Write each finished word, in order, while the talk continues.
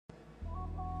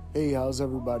Hey, how's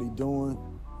everybody doing?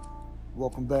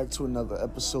 Welcome back to another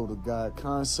episode of God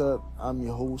Concept. I'm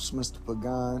your host, Mr.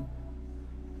 Pagan.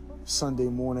 Sunday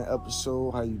morning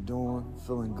episode. How you doing?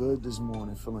 Feeling good this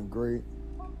morning. Feeling great.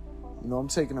 I'm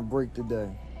taking a break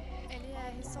today.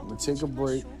 I'm gonna take a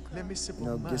break.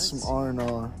 Get some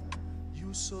R&R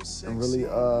and really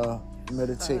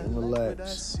meditate and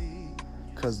relax.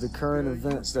 Because the current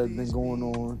events that have been going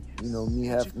on, me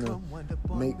having to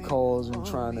make calls and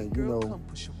trying to,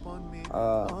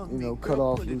 cut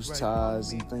off loose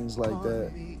ties and things like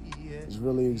that is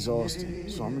really exhausting.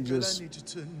 So I'm gonna just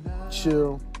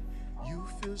chill,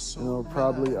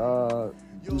 probably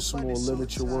do some more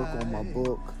literature work on my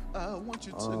book,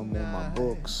 on my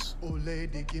books,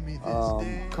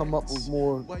 come up with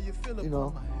more,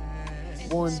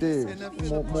 more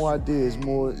ideas,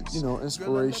 more,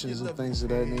 inspirations and things of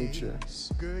that nature.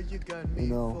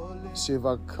 See if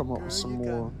I can come up with some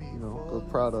more, good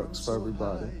products for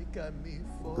everybody.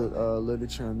 Good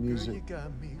literature and music.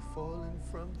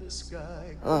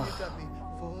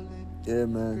 Yeah,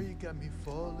 man.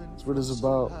 That's what it's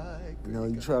about.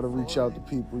 You try to reach out to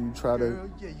people. You try to,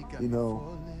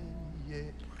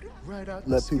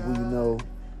 let people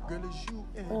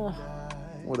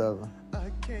whatever.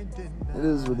 It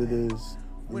is what it is.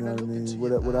 You know what I mean?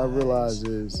 What I realize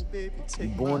is, you're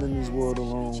born in this world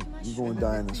alone, you're going to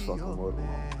die in this fucking world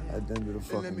alone at the end of the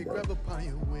fucking day.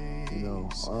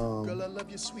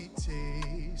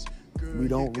 We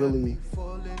don't really,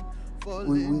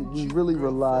 we really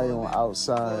rely on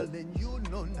outside,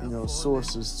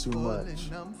 sources too much,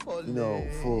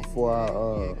 for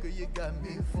our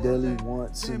daily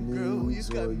wants and needs,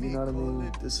 or,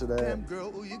 this or that.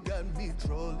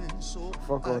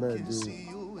 Fuck all that, dude.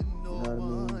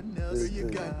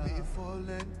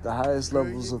 The highest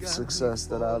levels of success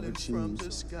that I've achieved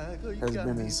has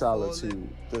been in solitude.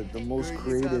 The most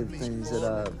creative things that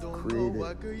I've created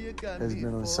has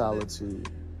been in solitude.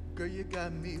 A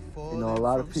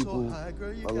lot of people,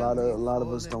 a lot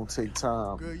of us don't take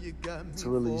time to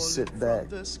really sit back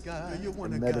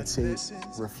and meditate,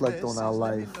 reflect on our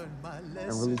life,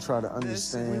 and really try to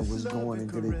understand what's going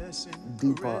and get a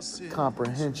deeper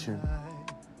comprehension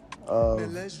of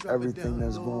everything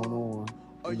that's going on,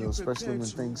 especially when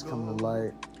things come to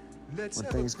light, when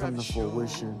things come to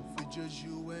fruition.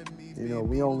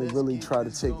 We only really try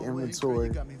to take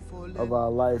inventory of our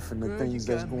life and the things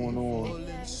that's going on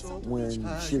when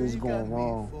shit is going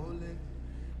wrong.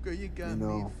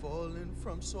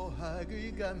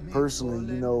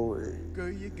 Personally,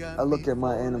 I look at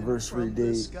my anniversary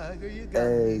date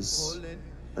as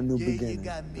a new beginning.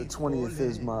 The 20th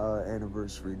is my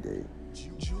anniversary date.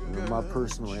 My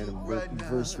personal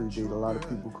anniversary date. A lot of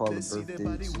people call it birth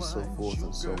dates and so forth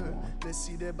and so on.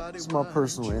 It's my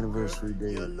personal anniversary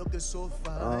date. It's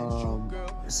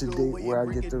a date where I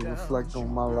get to reflect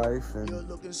on my life and,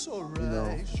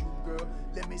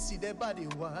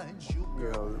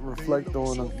 reflect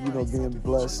on, being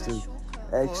blessed to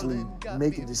actually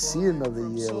make it to see another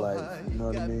year of life. You know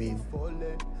what I mean?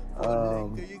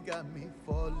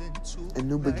 And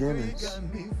new beginnings.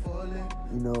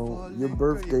 Your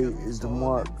birthday is the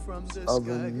mark of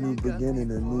a new beginning,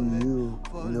 a new you,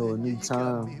 a new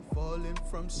time.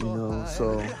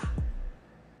 So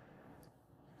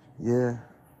yeah,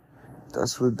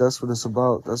 that's what it's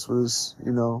about. That's what it's,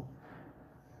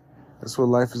 that's what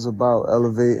life is about,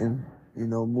 elevating,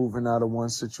 moving out of one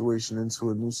situation into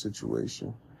a new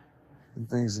situation and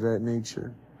things of that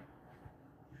nature.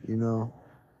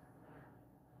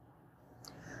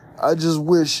 I just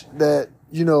wish that,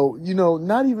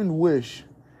 not even wish.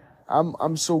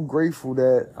 I'm so grateful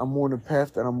that I'm on the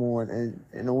path that I'm on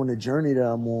and on the journey that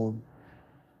I'm on.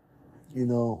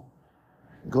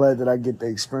 Glad that I get to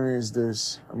experience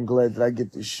this. I'm glad that I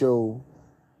get to show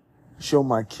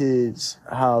my kids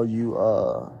how you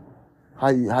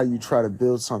try to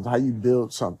build something, how you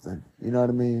build something. You know what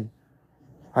I mean?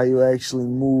 How you actually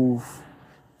move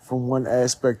from one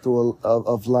aspect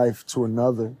of life to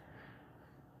another.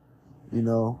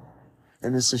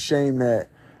 And it's a shame that,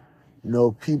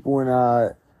 people in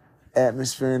our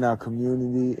atmosphere, in our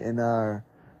community, in our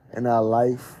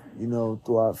life,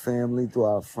 through our family, through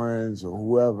our friends or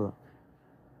whoever,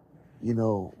 they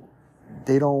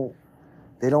don't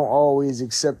always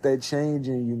accept that change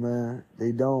in you, man.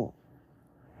 They don't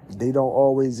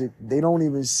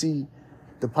even see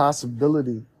the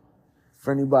possibility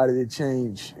for anybody to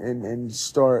change and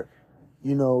start,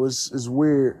 it's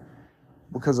weird.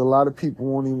 Because a lot of people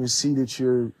won't even see that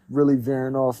you're really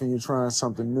veering off and you're trying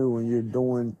something new and you're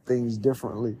doing things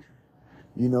differently.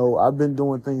 I've been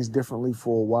doing things differently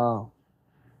for a while,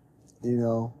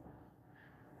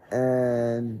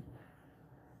 and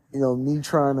me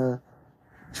trying to,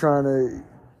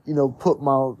 put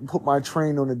my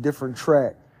train on a different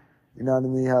track. You know what I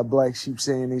mean? How Black Sheep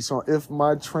saying they song, if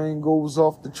my train goes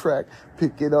off the track,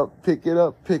 pick it up, pick it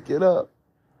up, pick it up.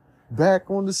 Back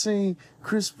on the scene,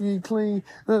 crispy, clean,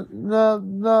 but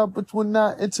will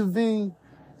not intervene.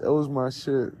 That was my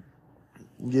shit.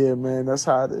 Yeah, man, that's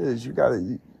how it is. You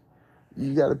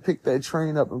gotta pick that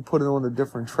train up and put it on a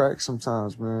different track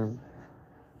sometimes, man.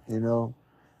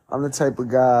 I'm the type of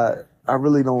guy, I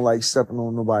really don't like stepping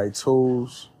on nobody's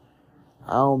toes.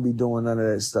 I don't be doing none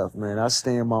of that stuff, man. I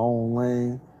stay in my own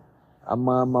lane. I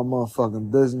mind my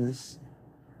motherfucking business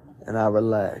and I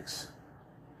relax.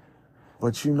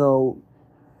 But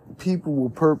people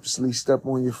will purposely step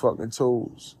on your fucking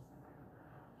toes.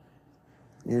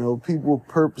 People will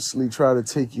purposely try to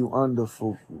take you under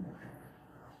for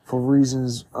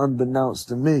reasons unbeknownst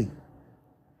to me.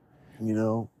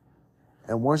 And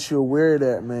once you're aware of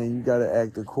that, man, you gotta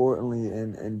act accordingly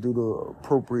and do the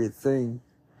appropriate thing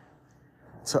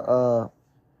to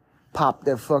pop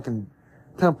that fucking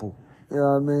pimple. You know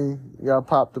what I mean? You gotta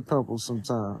pop the pimple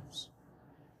sometimes.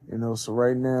 So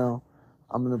right now,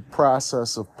 I'm in the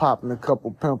process of popping a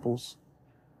couple pimples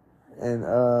and,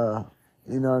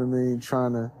 you know what I mean,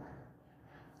 trying to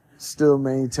still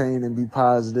maintain and be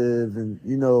positive and,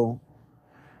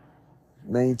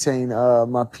 maintain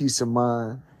my peace of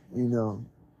mind,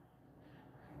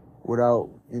 without,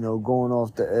 going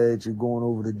off the edge or going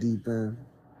over the deep end.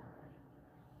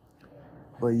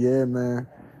 But yeah, man,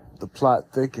 the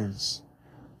plot thickens.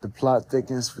 The plot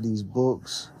thickens for these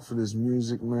books, for this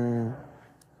music, man.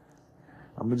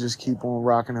 I'm gonna just keep on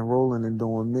rocking and rolling and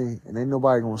doing me. And ain't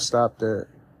nobody gonna stop that.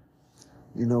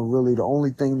 Really the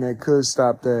only thing that could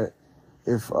stop that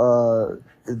if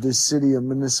this city or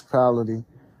municipality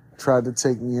tried to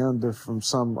take me under from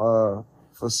for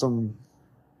some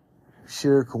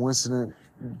sheer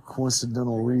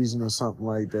coincidental reason or something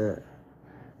like that.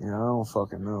 I don't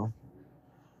fucking know.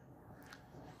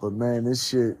 But man, this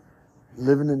shit,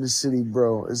 living in the city,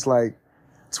 bro, it's like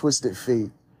twisted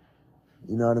fate.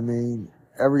 You know what I mean?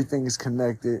 Everything is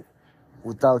connected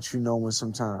without you knowing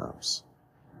sometimes.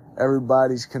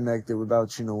 Everybody's connected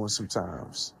without you knowing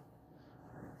sometimes.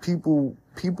 People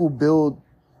build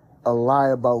a lie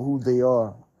about who they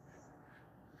are.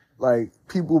 Like,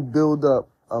 people build up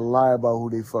a lie about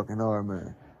who they fucking are,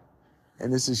 man.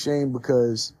 And it's a shame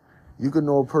because you could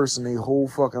know a person their whole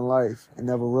fucking life and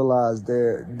never realize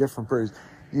they're a different person.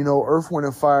 Earth,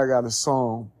 Wind & Fire got a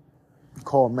song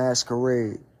called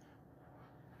Masquerade.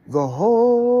 The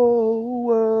whole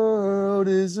world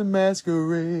is a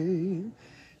masquerade.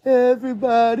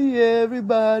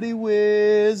 Everybody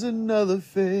wears another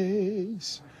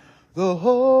face. The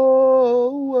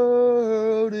whole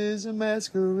world is a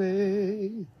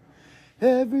masquerade.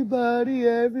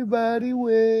 Everybody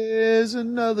wears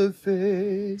another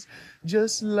face.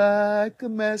 Just like a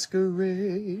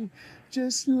masquerade.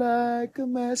 Just like a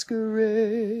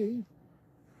masquerade.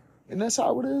 And that's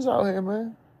how it is out here,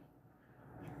 man.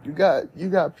 You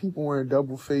got people wearing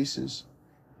double faces.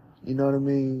 You know what I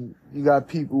mean? You got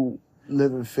people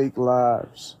living fake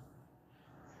lives.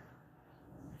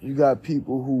 You got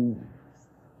people who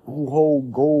whole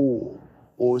goal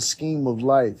or scheme of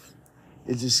life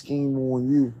is a scheme on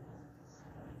you.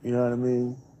 You know what I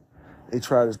mean? They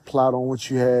try to plot on what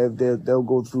you have. They'll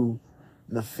go through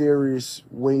nefarious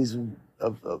ways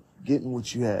of getting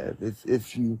what you have.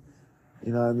 If you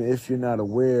know what I mean? If you're not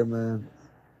aware, man.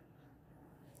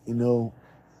 A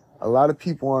lot of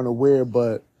people aren't aware,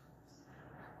 but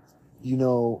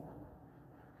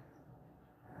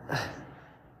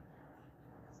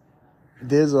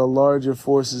there's a larger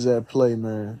forces at play,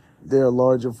 man. There are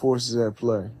larger forces at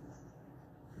play.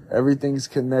 Everything's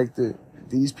connected.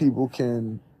 These people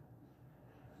can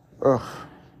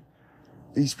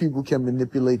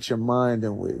manipulate your mind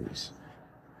in ways.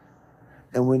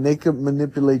 And when they can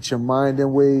manipulate your mind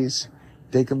in ways,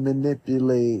 they can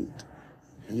manipulate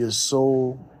your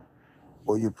soul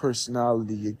or your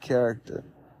personality, your character.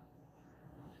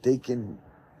 They can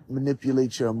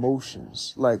manipulate your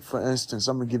emotions. Like, for instance,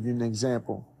 I'm going to give you an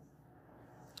example.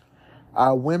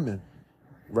 Our women,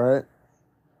 right?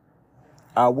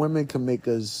 Our women can make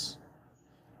us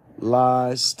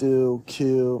lie, steal,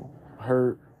 kill,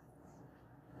 hurt,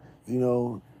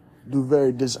 do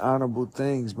very dishonorable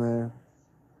things, man.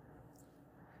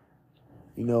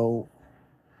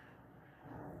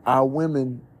 Our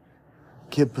women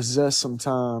get possessed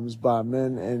sometimes by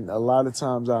men, and a lot of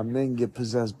times our men get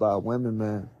possessed by women,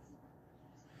 man.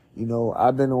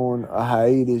 I've been on a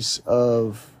hiatus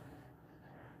of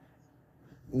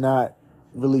not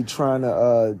really trying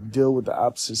to deal with the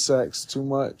opposite sex too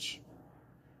much.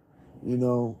 You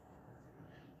know,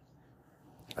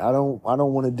 I don't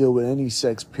want to deal with any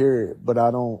sex, period, but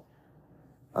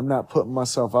I'm not putting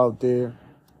myself out there.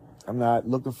 I'm not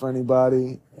looking for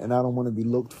anybody, and I don't want to be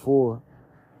looked for,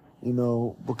 you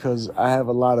know, because I have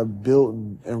a lot of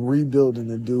building and rebuilding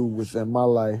to do within my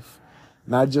life,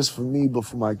 not just for me, but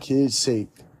for my kids'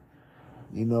 sake,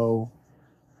 you know.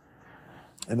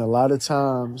 And a lot of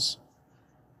times,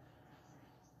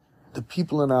 the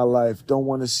people in our life don't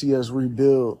want to see us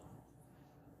rebuild.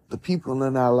 The people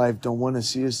in our life don't want to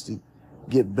see us to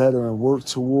get better and work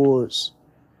towards,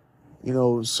 you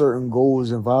know, certain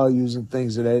goals and values and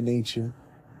things of that nature.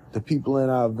 The people in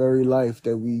our very life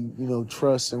that we, you know,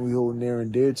 trust and we hold near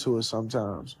and dear to us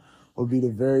sometimes will be the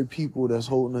very people that's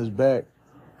holding us back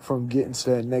from getting to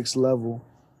that next level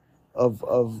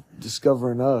of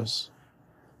discovering us,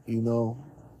 you know,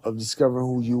 of discovering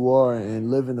who you are and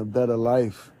living a better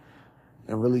life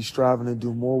and really striving to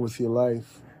do more with your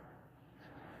life.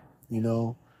 You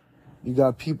know, you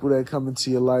got people that come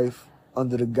into your life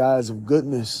under the guise of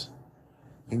goodness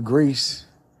and grace,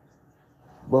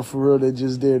 but for real, they're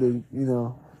just there to, you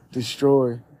know,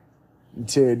 destroy and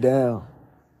tear down,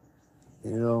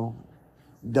 you know,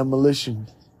 demolition.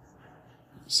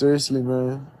 Seriously,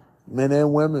 man, men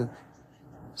and women.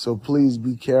 So please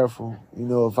be careful. You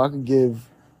know, if I could give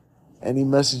any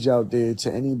message out there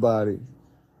to anybody,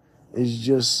 it's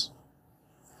just,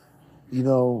 you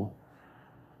know,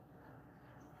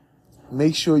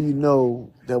 make sure you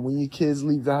know that when your kids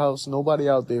leave the house, nobody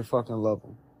out there fucking love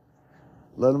them.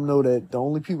 Let them know that the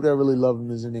only people that really love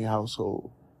them is in their household.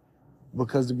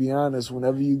 Because to be honest,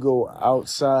 whenever you go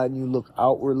outside and you look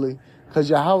outwardly, because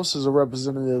your house is a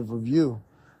representative of you.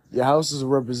 Your house is a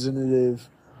representative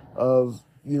of,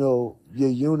 you know, your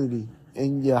unity.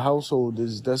 In your household,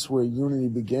 that's where unity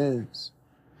begins.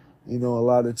 You know, a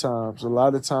lot of times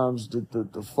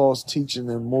the false teaching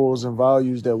and morals and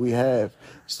values that we have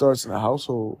starts in the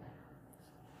household.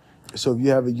 So if you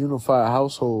have a unified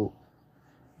household,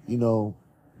 you know,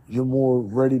 you're more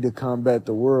ready to combat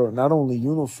the world. Not only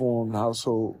uniformed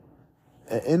household,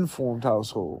 an informed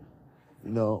household,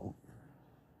 you know,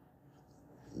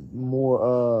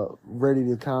 more ready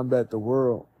to combat the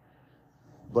world.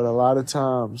 But a lot of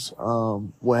times,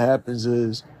 what happens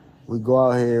is we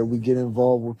go out here, we get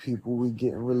involved with people, we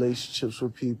get in relationships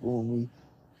with people, and we,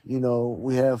 you know,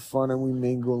 we have fun and we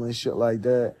mingle and shit like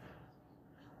that.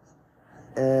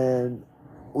 And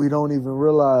we don't even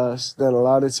realize that a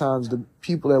lot of times the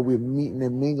people that we're meeting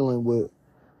and mingling with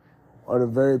are the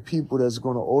very people that's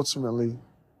going to ultimately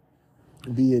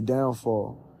be a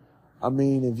downfall. I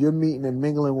mean, if you're meeting and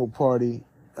mingling with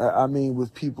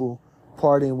with people,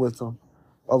 partying with them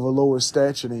of a lower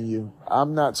stature than you,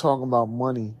 I'm not talking about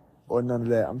money or none of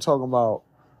that. I'm talking about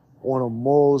on a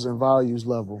morals and values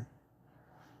level.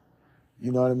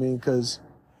 You know what I mean? Because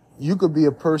you could be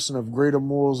a person of greater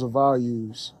morals and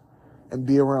values and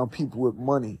be around people with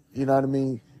money. You know what I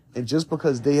mean? And just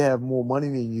because they have more money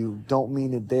than you don't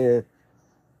mean that they're,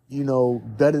 you know,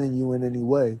 better than you in any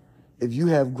way. If you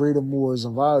have greater morals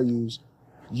and values,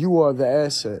 you are the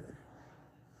asset.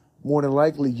 More than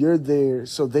likely, you're there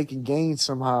so they can gain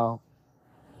somehow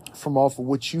from off of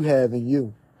what you have in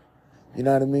you. You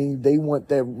know what I mean? They want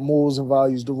that morals and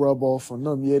values to rub off on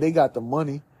them. Yeah, they got the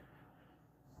money,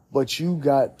 but you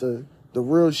got the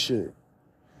real shit.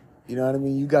 You know what I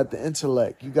mean? You got the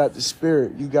intellect, you got the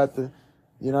spirit, you got the,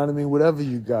 you know what I mean? Whatever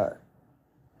you got,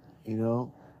 you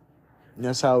know? And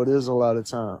that's how it is a lot of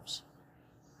times.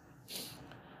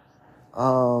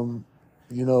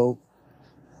 You know,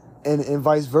 and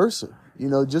vice versa. You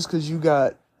know, just because you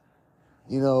got,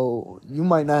 you know, you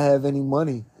might not have any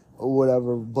money or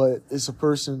whatever, but it's a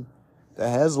person that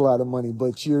has a lot of money,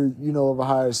 but you're, you know, of a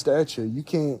higher stature. You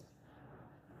can't,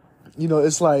 you know,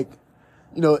 it's like,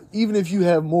 you know, even if you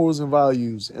have morals and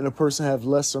values and a person have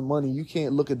lesser money, you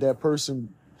can't look at that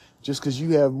person just because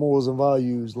you have morals and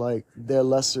values like they're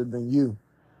lesser than you.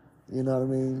 You know what I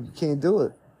mean? You can't do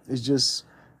it. It's just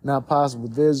not possible.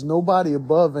 There's nobody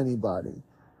above anybody.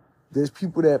 There's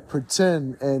people that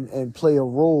pretend and play a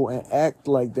role and act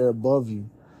like they're above you.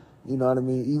 You know what I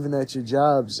mean? Even at your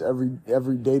jobs,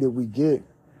 every day that we get,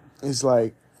 it's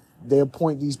like they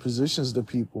appoint these positions to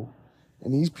people.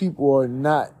 And these people are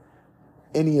not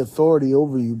any authority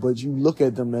over you, but you look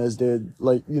at them as they're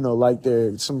like, you know, like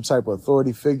they're some type of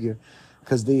authority figure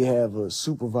because they have a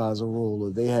supervisor role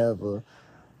or they have a,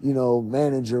 you know,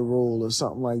 manager role or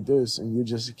something like this, and you're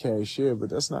just a cashier. But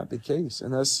that's not the case.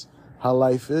 And that's how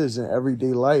life is in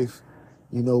everyday life.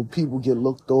 You know, people get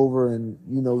looked over and,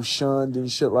 you know, shunned and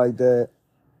shit like that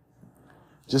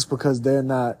just because they're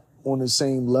not on the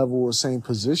same level or same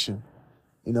position,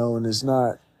 you know, and it's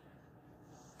not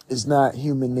is not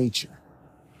human nature.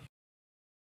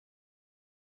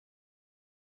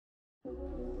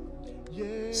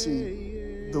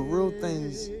 See, the real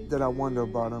things that I wonder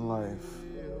about in life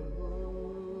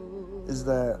is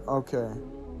that, okay,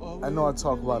 I know I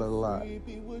talk about it a lot,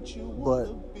 but,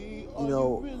 you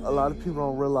know, a lot of people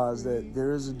don't realize that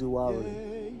there is a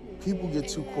duality. People get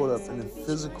too caught up in the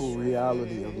physical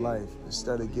reality of life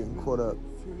instead of getting caught up,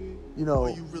 you know,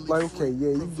 like, okay,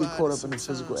 yeah, you get caught up in the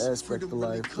physical aspect of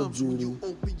life, the beauty,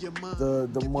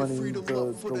 the money,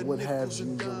 the what have yous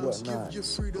and whatnot,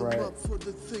 right?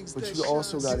 But you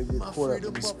also got to get caught up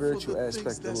in the spiritual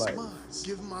aspect of life.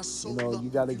 You know, you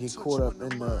got to get caught up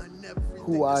in the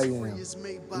who I am,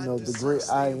 you know, the great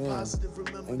I am,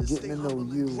 and getting to know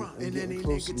you and getting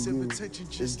closer to you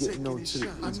is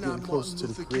getting closer to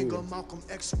the Creator,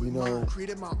 you know,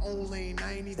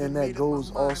 and that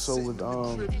goes also with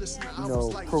you know,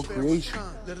 procreation,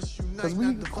 because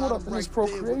we get caught up in this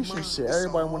procreation shit.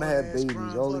 Everybody want to have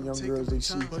babies. All the young girls they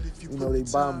see, you know, they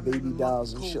buy them baby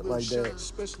dolls and shit like that,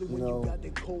 you know,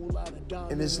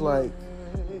 and it's like,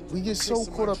 we get so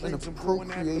caught up in the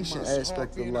procreation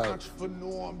aspect of life.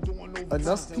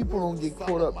 Enough people don't get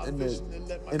caught up in the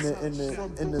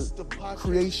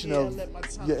creation of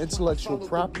your intellectual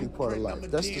property part of life.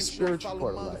 That's the spiritual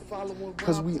part of life.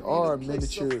 Because we are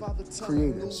miniature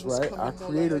creators, right? Our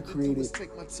Creator created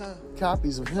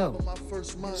copies of Him.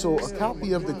 So a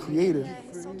copy of the Creator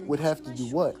would have to do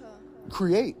what?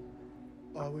 Create.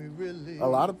 A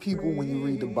lot of people, when you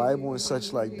read the Bible and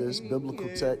such like this, biblical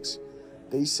texts,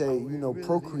 they say, you know,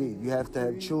 procreate, you have to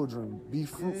have children, be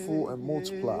fruitful and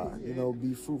multiply, you know,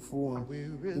 be fruitful and,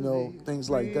 you know, things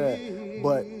like that.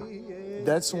 But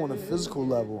that's on a physical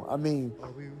level. I mean,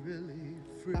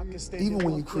 even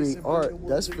when you create art,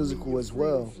 that's physical as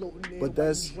well, but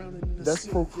that's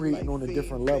procreating on a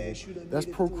different level. That's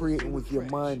procreating with your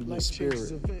mind and your spirit.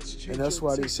 And that's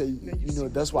why they say, you know,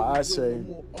 that's why I say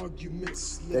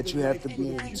that you have to be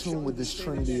in tune with this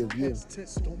trinity of you.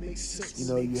 You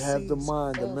know, you have the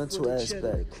mind, the mental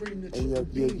aspect, and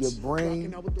your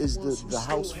brain is the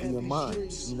house for your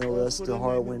mind. You know, that's the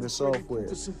hardware and the software.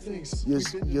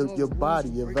 Your body,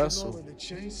 your vessel,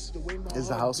 is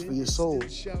the house for your soul.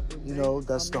 You know,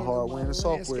 that's the hardware and the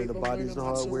software. The body is the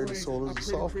hardware, the soul is the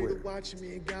software.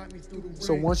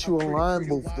 So once you align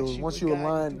both of those, once you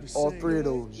align all three of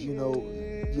those, you know,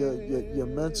 your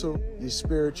mental, your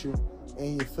spiritual,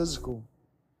 and your physical,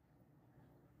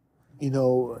 you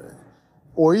know,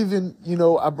 or even, you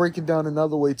know, I break it down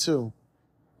another way too.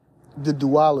 The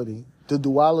duality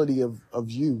of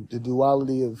you, the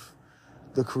duality of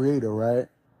the Creator, right?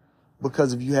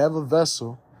 Because if you have a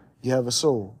vessel, you have a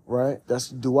soul, right? That's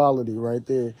the duality right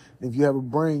there. And if you have a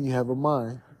brain, you have a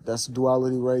mind. That's the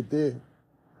duality right there.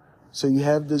 So you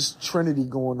have this trinity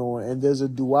going on, and there's a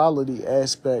duality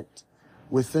aspect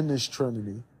within this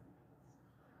trinity.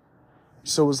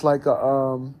 So it's like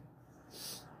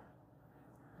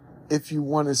if you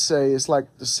want to say, it's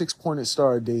like the six-pointed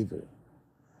star of David,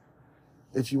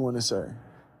 if you want to say,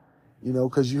 you know,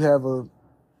 because you have a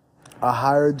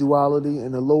higher duality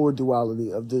and a lower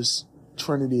duality of this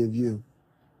trinity of you,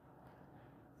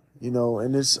 you know,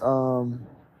 and it's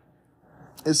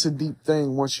a deep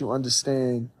thing once you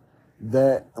understand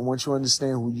that, and once you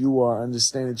understand who you are,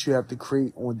 understand that you have to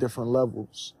create on different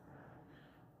levels.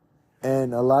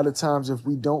 And a lot of times, if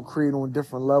we don't create on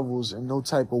different levels in no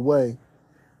type of way,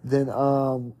 then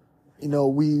you know,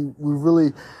 we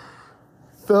really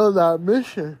failed our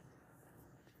mission.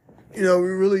 You know, we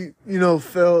really, you know,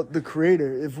 failed the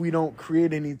Creator if we don't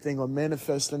create anything or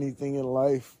manifest anything in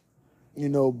life, you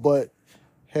know, but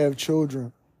have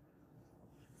children.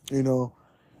 You know,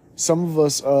 some of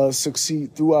us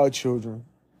succeed through our children.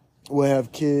 We'll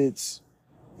have kids,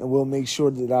 and we'll make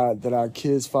sure that our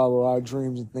kids follow our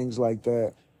dreams and things like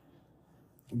that.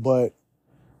 But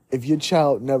if your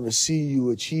child never see you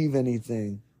achieve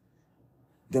anything,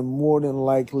 then more than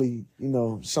likely, you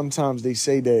know, sometimes they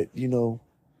say that, you know,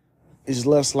 it's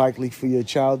less likely for your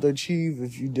child to achieve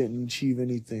if you didn't achieve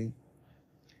anything.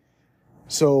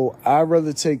 So I'd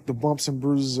rather take the bumps and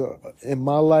bruises in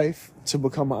my life to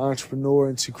become an entrepreneur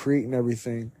and to creating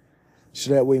everything,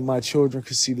 so that way my children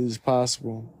can see that it's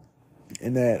possible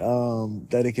and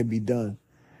that it can be done.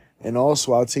 And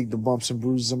also I'll take the bumps and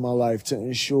bruises in my life to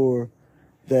ensure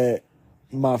that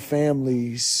my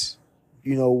family's,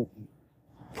 you know,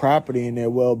 property and their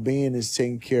well-being is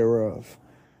taken care of.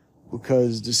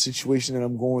 Because the situation that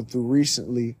I'm going through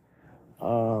recently,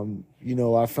 you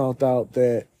know, I found out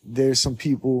that there's some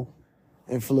people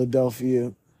in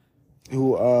Philadelphia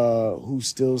who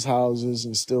steals houses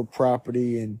and steal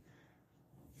property and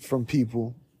from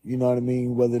people, you know what I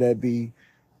mean? Whether that be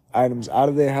items out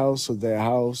of their house or their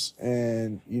house.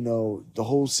 And, you know, the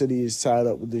whole city is tied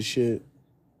up with this shit.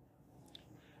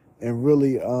 And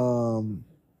really,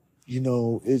 you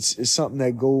know, it's something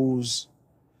that goes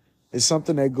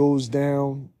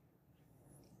down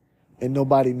and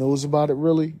nobody knows about it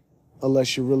really,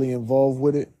 unless you're really involved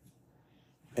with it.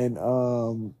 And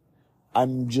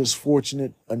I'm just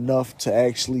fortunate enough to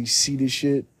actually see the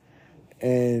shit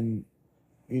and,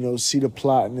 you know, see the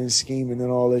plotting and scheming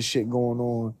and all that shit going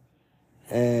on.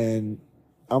 And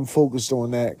I'm focused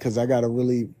on that because I got to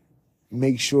really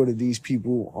make sure that these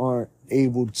people aren't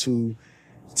able to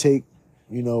take,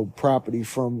 you know, property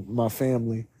from my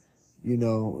family, you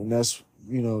know, and that's,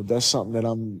 you know, that's something that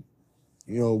I'm,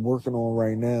 you know, working on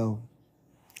right now.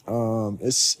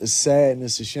 It's sad and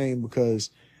it's a shame because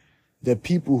the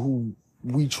people who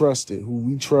we trust,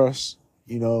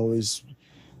 you know, is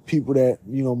people that,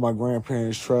 you know, my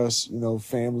grandparents trust, you know,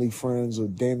 family, friends, or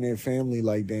damn near family,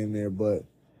 like damn near. But,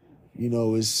 you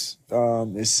know, it's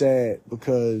sad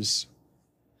because,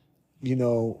 you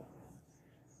know,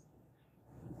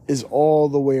 it's all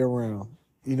the way around.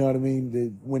 You know what I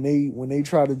mean? When they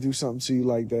try to do something to you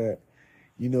like that,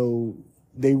 you know,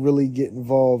 they really get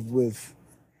involved with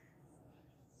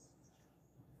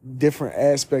different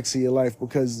aspects of your life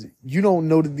because you don't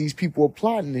know that these people are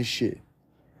plotting this shit.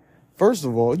 First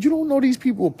of all, you don't know these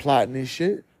people are plotting this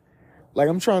shit. Like,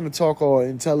 I'm trying to talk all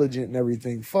intelligent and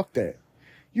everything. Fuck that.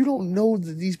 You don't know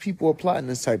that these people are plotting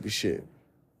this type of shit.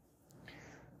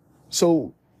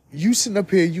 So you sitting up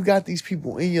here, you got these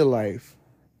people in your life.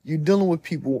 You're dealing with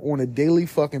people on a daily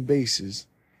fucking basis.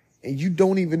 And you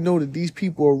don't even know that these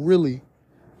people are really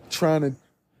trying to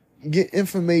get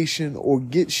information or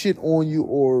get shit on you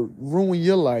or ruin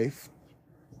your life,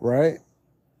 right?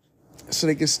 So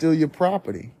they can steal your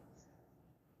property.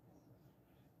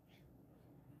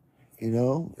 You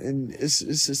know, and it's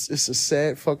a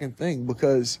sad fucking thing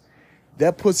because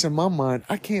that puts in my mind,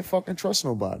 I can't fucking trust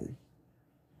nobody.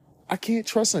 I can't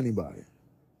trust anybody.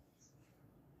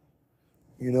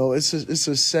 You know, it's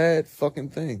a sad fucking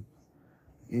thing.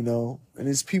 You know, and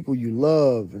it's people you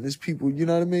love and it's people, you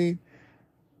know what I mean?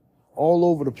 All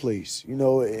over the place, you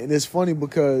know, and it's funny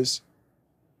because,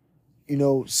 you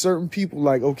know, certain people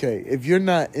like, okay, if you're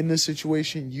not in this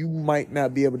situation, you might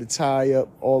not be able to tie up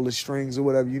all the strings or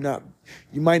whatever.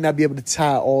 You might not be able to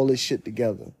tie all this shit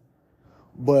together.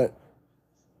 But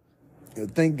you know,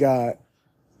 thank God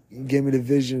he gave me the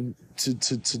vision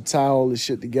to tie all this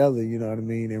shit together, you know what I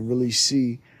mean? And really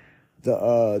see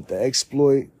the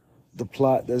exploit, the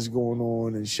plot that's going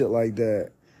on and shit like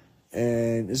that.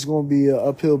 And it's going to be an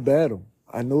uphill battle.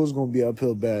 I know it's going to be an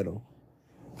uphill battle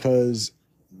because,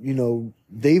 you know,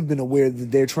 they've been aware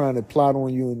that they're trying to plot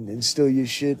on you and steal your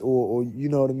shit or you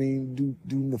know what I mean,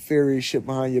 do nefarious shit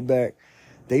behind your back.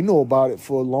 They know about it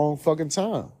for a long fucking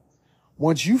time.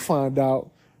 Once you find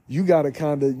out, you got to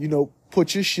kind of, you know,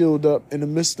 put your shield up in the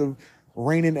midst of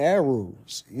raining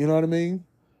arrows. You know what I mean?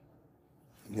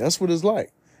 That's what it's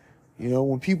like. You know,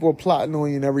 when people are plotting on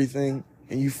you and everything,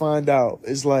 and you find out,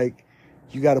 it's like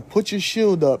you got to put your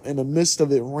shield up in the midst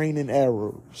of it raining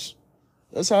arrows.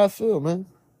 That's how I feel, man.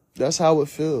 That's how it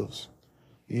feels.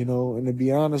 You know, and to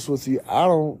be honest with you, I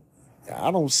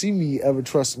don't see me ever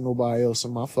trusting nobody else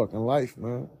in my fucking life,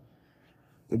 man.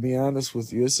 To be honest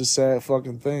with you, it's a sad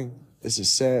fucking thing. It's a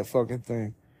sad fucking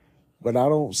thing. But I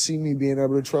don't see me being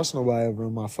able to trust nobody ever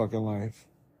in my fucking life.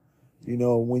 You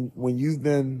know, when you've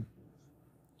been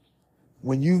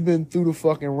through the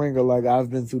fucking ringer like I've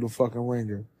been through the fucking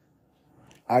ringer,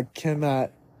 I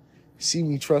cannot see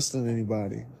me trusting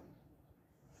anybody.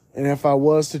 And if I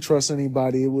was to trust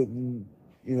anybody, it wouldn't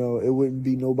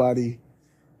be nobody.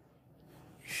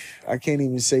 I can't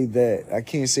even say that. I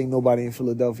can't say nobody in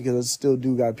Philadelphia because I still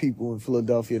do got people in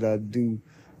Philadelphia that I do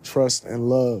trust and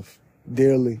love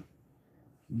dearly.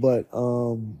 But,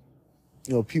 you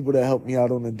know, people that help me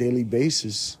out on a daily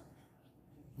basis,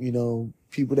 you know,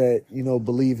 people that, you know,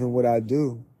 believe in what I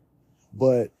do.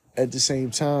 But at the same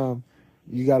time,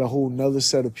 you got a whole nother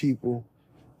set of people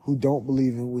who don't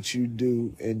believe in what you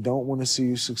do and don't want to see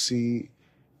you succeed.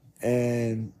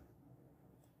 And,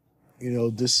 you know,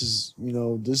 this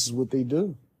is what they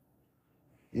do.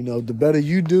 You know, the better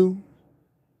you do,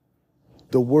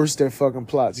 the worse their fucking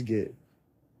plots get.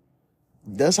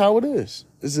 That's how it is.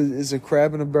 It's a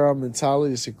crab in a barrel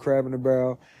mentality. It's a crab in a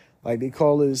barrel. Like they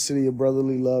call it a city of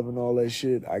brotherly love and all that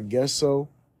shit. I guess so.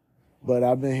 But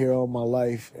I've been here all my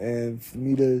life. And for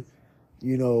me to,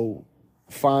 you know,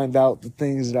 find out the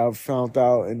things that I've found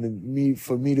out and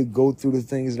for me to go through the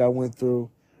things that I went through,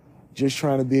 just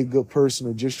trying to be a good person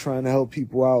or just trying to help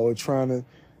people out or trying to,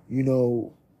 you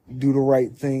know, do the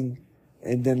right thing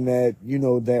and then that, you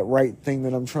know, that right thing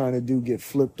that I'm trying to do get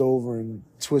flipped over and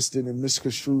twisted and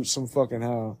misconstrued some fucking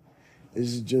how.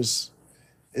 It's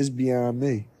beyond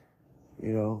me.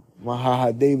 You know, my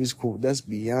Ha Davis quote, that's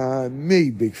beyond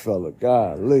me, big fella.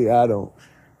 Golly, I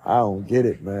don't get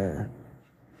it, man.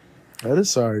 That is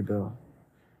sorry though.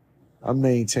 I'm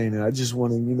maintaining. I just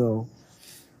want to, you know,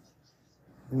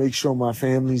 make sure my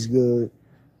family's good.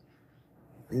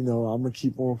 You know, I'm going to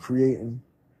keep on creating,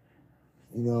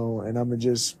 you know, and I'm going to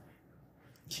just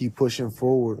keep pushing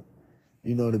forward.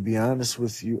 You know, to be honest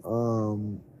with you,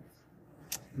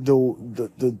 the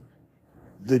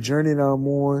journey that I'm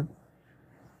on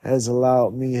has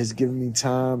given me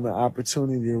time and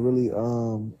opportunity to really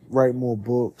write more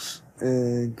books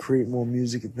and create more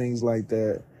music and things like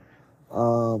that.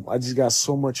 I just got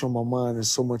so much on my mind and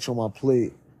so much on my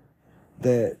plate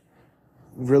that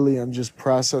really I'm just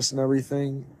processing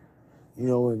everything, you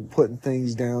know, and putting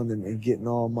things down and getting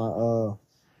all my,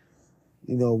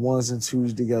 you know, ones and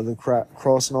twos together,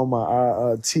 crossing all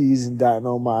my T's and dotting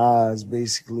all my I's,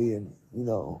 basically, and, you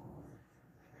know,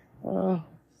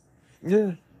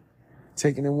 yeah,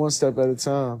 taking it one step at a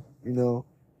time, you know.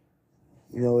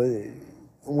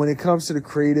 When it comes to the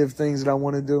creative things that I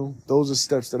want to do, those are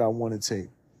steps that I want to take.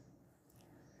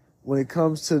 When it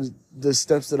comes to the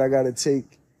steps that I got to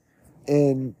take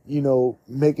and, you know,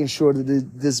 making sure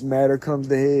that this matter comes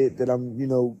to head, that I'm, you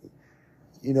know,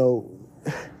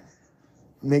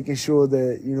 making sure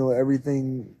that, you know,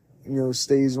 everything, you know,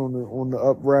 stays on the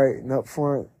upright and up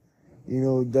front, you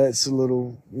know, that's a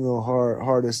little, you know,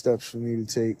 harder steps for me to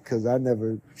take, because I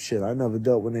never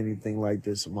dealt with anything like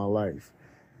this in my life.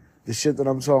 The shit that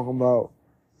I'm talking about,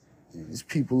 these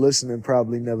people listening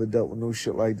probably never dealt with no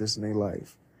shit like this in their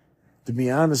life. To be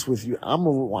honest with you, I'm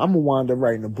gonna wind up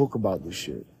writing a book about this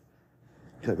shit,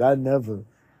 because I never,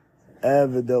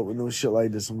 ever dealt with no shit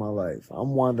like this in my life.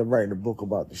 I'm wind up writing a book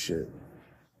about the shit.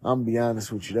 I'm gonna be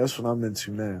honest with you. That's what I'm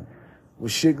into now. When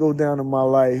shit go down in my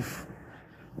life,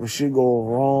 when shit go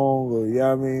wrong, or, you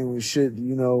know what I mean, when shit,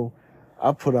 you know,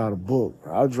 I put out a book.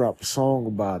 I'll drop a song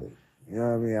about it. You know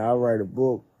what I mean? I'll write a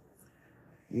book.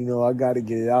 You know, I got to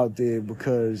get it out there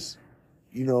because,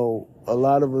 you know, a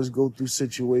lot of us go through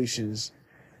situations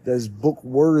that's book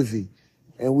worthy,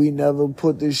 and we never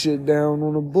put this shit down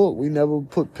on a book. We never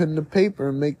put pen to paper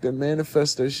and make them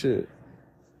manifest that shit,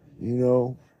 you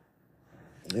know,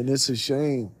 and it's a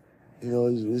shame. You know,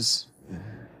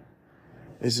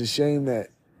 it's a shame that,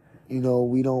 you know,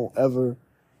 we don't ever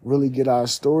really get our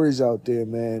stories out there,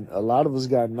 man. A lot of us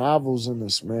got novels in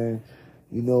us, man.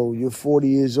 You know, you're 40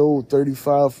 years old,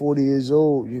 35, 40 years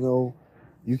old, you know.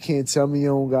 You can't tell me you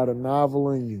don't got a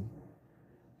novel in you.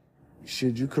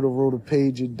 Shit, you could have wrote a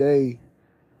page a day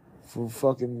for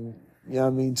fucking, you know what I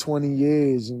mean, 20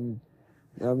 years and,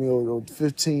 you know what I mean, or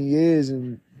 15 years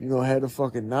and, you know, had a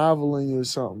fucking novel in you or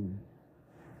something.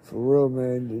 For real,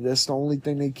 man. That's the only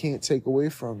thing they can't take away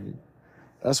from you.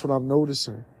 That's what I'm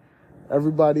noticing.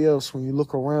 Everybody else, when you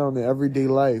look around in everyday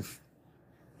life,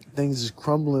 things is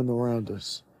crumbling around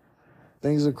us.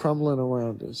 Things are crumbling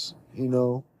around us, you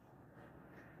know.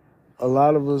 A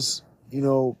lot of us, you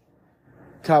know,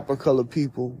 copper colored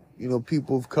people, you know,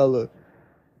 people of color,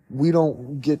 we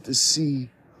don't get to see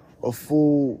a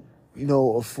full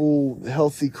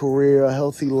healthy career, a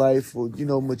healthy life, or, you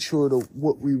know, mature to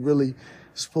what we really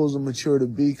supposed to mature to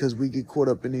be, because we get caught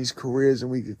up in these careers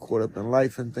and we get caught up in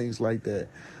life and things like that.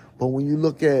 But when you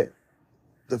look at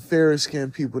the fairer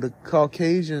skinned people, the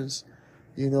Caucasians,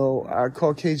 you know, our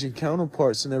Caucasian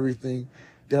counterparts and everything,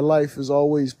 their life is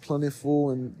always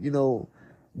plentiful and, you know,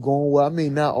 going well. I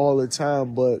mean, not all the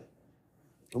time, but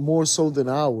more so than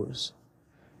ours.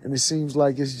 And it seems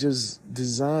like it's just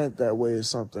designed that way or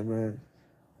something, man.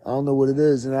 I don't know what it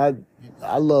is. And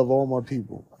I love all my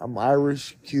people. I'm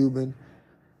Irish, Cuban,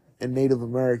 and Native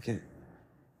American,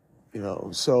 you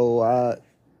know, so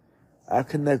I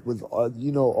connect with,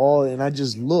 you know, all, and I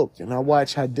just look and I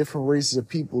watch how different races of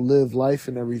people live life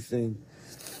and everything,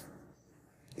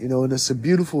 you know, and it's a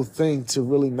beautiful thing to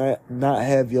really not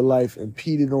have your life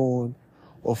impeded on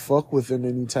or fuck with in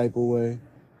any type of way.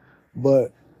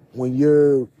 But when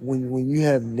you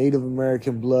have Native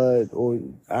American blood, or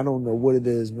I don't know what it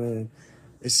is, man,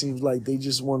 it seems like they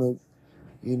just want to,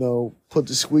 you know, put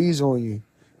the squeeze on you.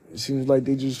 It seems like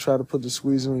they just try to put the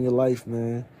squeeze on your life,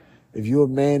 man. If you're a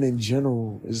man in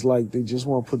general, it's like they just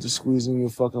want to put the squeeze in your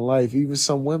fucking life. Even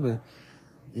some women,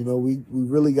 you know, we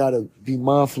really got to be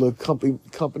mindful of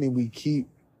company we keep.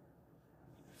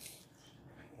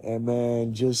 And,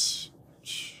 man, just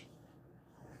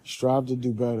strive to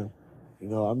do better. You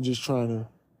know, I'm just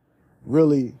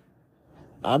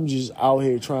out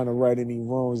here trying to right any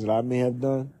wrongs that I may have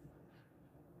done.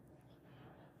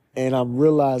 And I'm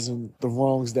realizing the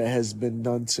wrongs that has been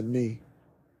done to me.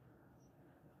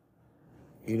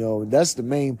 You know, that's the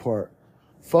main part.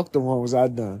 Fuck the wrongs I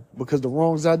done. Because the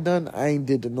wrongs I done, I ain't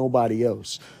did to nobody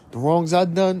else. The wrongs I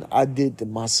done, I did to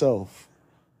myself.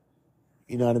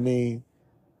 You know what I mean?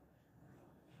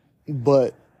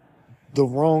 But the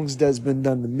wrongs that's been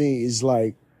done to me is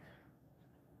like,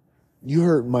 you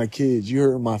hurt my kids, you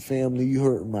hurt my family, you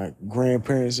hurt my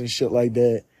grandparents and shit like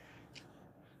that.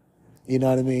 You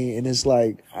know what I mean? And it's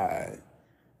like, I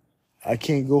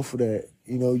can't go for that.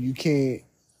 You know, you can't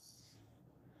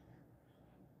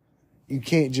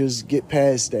just get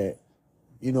past that.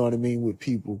 You know what I mean? With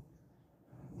people.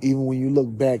 Even when you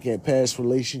look back at past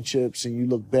relationships and you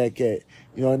look back at,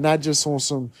 you know, not just on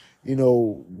some, you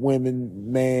know,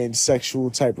 women, man, sexual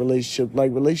type relationship,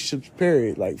 like relationships,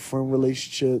 period, like friend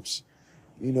relationships,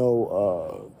 you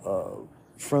know,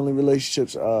 friendly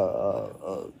relationships,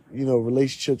 you know,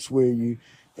 relationships where you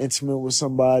intimate with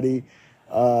somebody,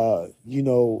 you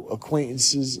know,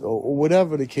 acquaintances or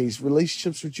whatever the case,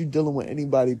 relationships with you dealing with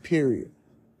anybody, period.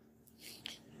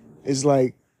 It's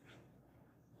like,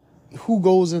 who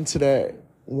goes into that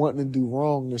wanting to do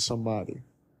wrong to somebody?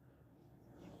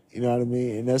 You know what I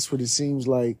mean? And that's what it seems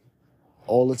like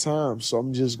all the time. So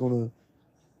I'm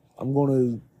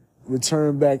gonna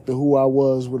return back to who I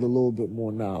was with a little bit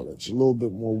more knowledge, a little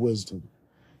bit more wisdom.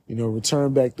 You know,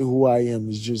 return back to who I am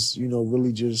is just, you know,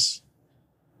 really just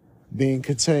being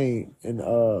contained and,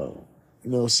 you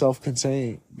know,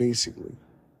 self-contained, basically.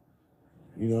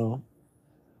 You know,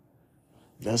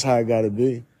 that's how I gotta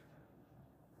be.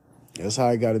 That's how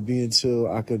I gotta be until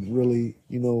I could really,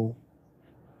 you know,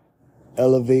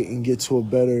 elevate and get to a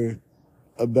better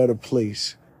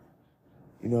place.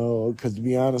 You know, because to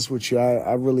be honest with you,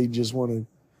 I really just want to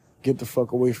get the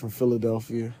fuck away from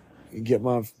Philadelphia and get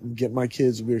my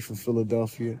kids away from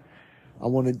Philadelphia. I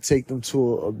want to take them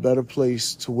to a better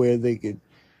place to where they could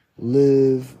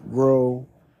live, grow,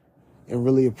 and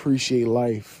really appreciate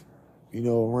life, you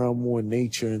know, around more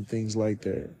nature and things like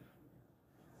that.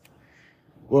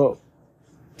 Well,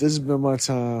 this has been my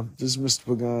time. This is Mr.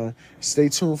 Pagan. Stay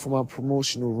tuned for my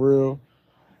promotional reel.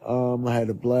 I had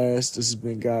a blast. This has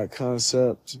been God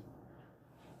Concept.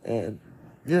 And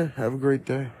yeah, have a great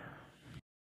day.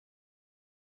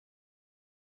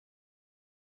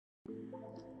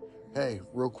 Hey,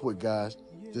 real quick, guys.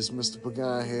 This is Mr.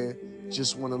 Pagan here.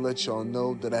 Just want to let y'all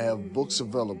know that I have books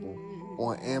available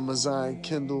on Amazon,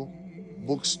 Kindle,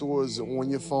 bookstores, on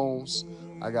your phones.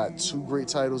 I got 2 great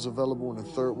titles available and a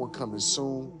 3rd one coming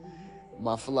soon.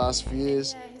 My philosophy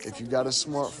is, if you got a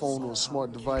smartphone or a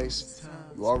smart device,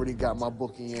 you already got my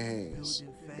book in your hands.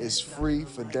 It's free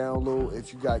for download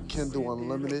if you got Kindle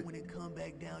Unlimited,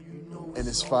 and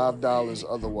it's $5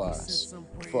 otherwise.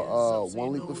 For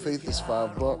One Leap of Faith, it's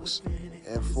 $5,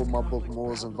 and for my book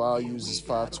Morals and Values, it's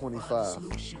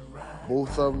 $5.25.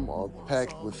 Both of them are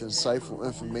packed with insightful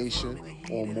information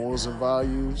on morals and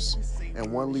values,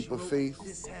 and One Leap of Faith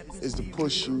is to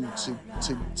push you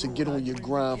to get on your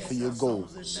grind for your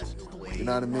goals. You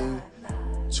know what I mean?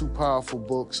 2 powerful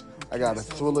books. I got a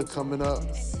thriller coming up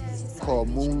called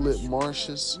Moonlit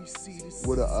Marshes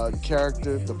with a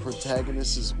character. The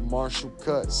protagonist is Marshall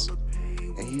Cuts,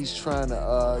 and he's trying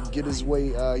to get his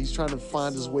way. He's trying to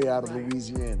find his way out of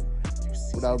Louisiana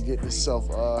without getting himself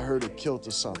hurt or killed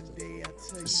or something.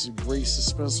 It's a great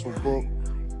suspenseful book.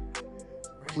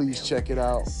 Please check it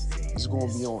out. It's going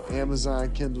to be on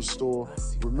Amazon Kindle store.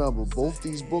 Remember, both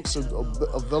these books are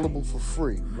available for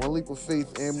free. One Leap of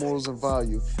Faith and Morals and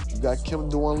Value. You got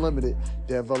Kindle Unlimited.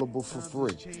 They're available for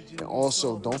free. And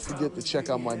also, don't forget to check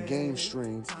out my game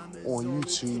stream on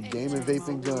YouTube, Gaming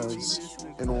Vaping Guns.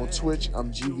 And on Twitch, I'm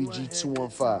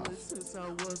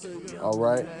GVG215. All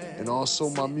right? And also,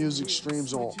 my music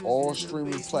streams on all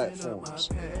streaming platforms.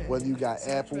 Whether you got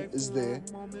Apple, it's there.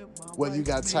 Whether you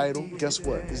got Tidal, guess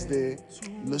what? It's there.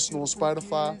 You listen on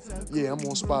Spotify? Yeah, I'm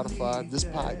on Spotify. This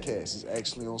podcast is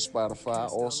actually on Spotify,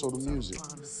 also the music.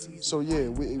 So yeah,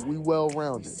 we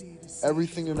well-rounded.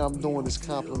 Everything that I'm doing is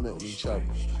complementing each other.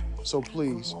 So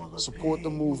please, support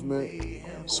the movement,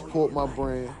 support my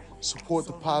brand, support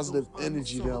the positive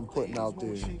energy that I'm putting out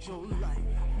there.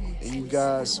 And you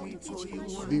guys,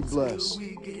 be blessed.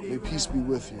 May peace be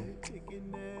with you.